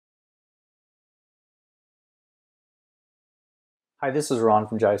Hi, this is Ron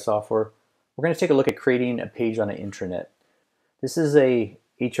from Jive Software. We're going to take a look at creating a page on an intranet. This is a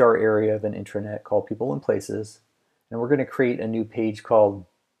HR area of an intranet called People and Places, and we're going to create a new page called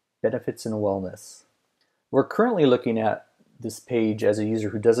Benefits and Wellness. We're currently looking at this page as a user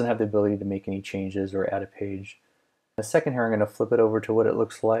who doesn't have the ability to make any changes or add a page. In a second here, I'm going to flip it over to what it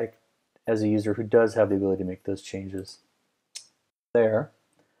looks like as a user who does have the ability to make those changes. There.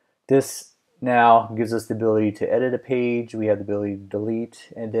 This now gives us the ability to edit a page, we have the ability to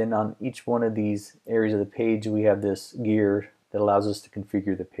delete, and then on each one of these areas of the page we have this gear that allows us to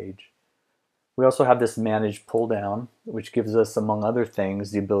configure the page. We also have this manage pull down, which gives us, among other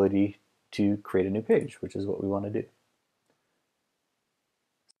things, the ability to create a new page, which is what we want to do.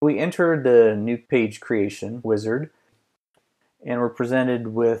 We enter the new page creation wizard and we're presented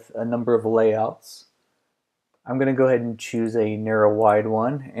with a number of layouts. I'm going to go ahead and choose a narrow wide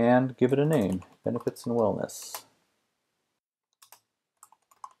one and give it a name, Benefits and Wellness.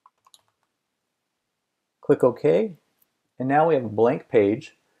 Click OK, and now we have a blank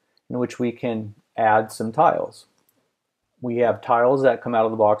page in which we can add some tiles. We have tiles that come out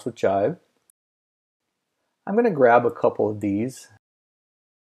of the box with Jive. I'm going to grab a couple of these.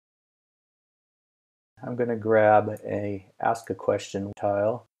 I'm going to grab a Ask a Question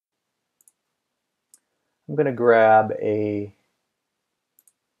tile. I'm going to grab a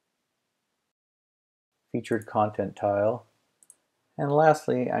Featured Content tile. And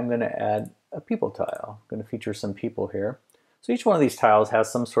lastly, I'm going to add a People tile. I'm going to feature some people here. So each one of these tiles has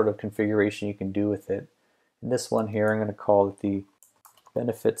some sort of configuration you can do with it. In this one here, I'm going to call it the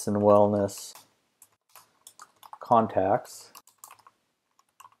Benefits and Wellness Contacts.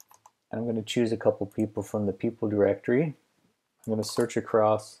 And I'm going to choose a couple people from the People directory. I'm going to search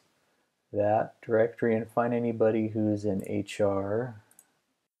across that directory and find anybody who's in HR.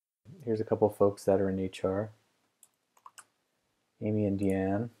 Here's a couple folks that are in HR. Amy and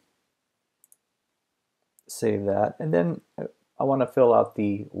Deanne. Save that. And then I want to fill out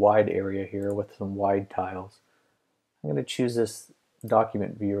the wide area here with some wide tiles. I'm going to choose this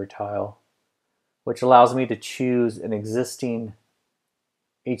document viewer tile, which allows me to choose an existing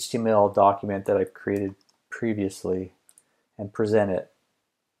HTML document that I've created previously and present it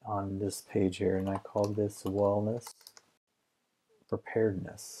on this page here, and I call this Wellness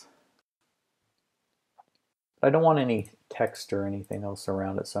Preparedness. I don't want any text or anything else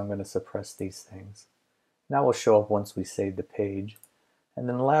around it, so I'm going to suppress these things. That will show up once we save the page. And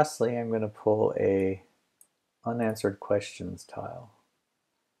then lastly, I'm going to pull a Unanswered Questions tile.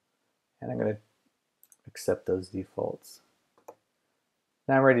 And I'm going to accept those defaults.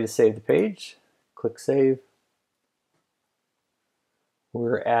 Now I'm ready to save the page. Click Save.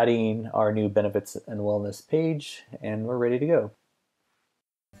 We're adding our new Benefits and Wellness page, and we're ready to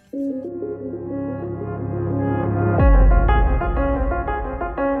go.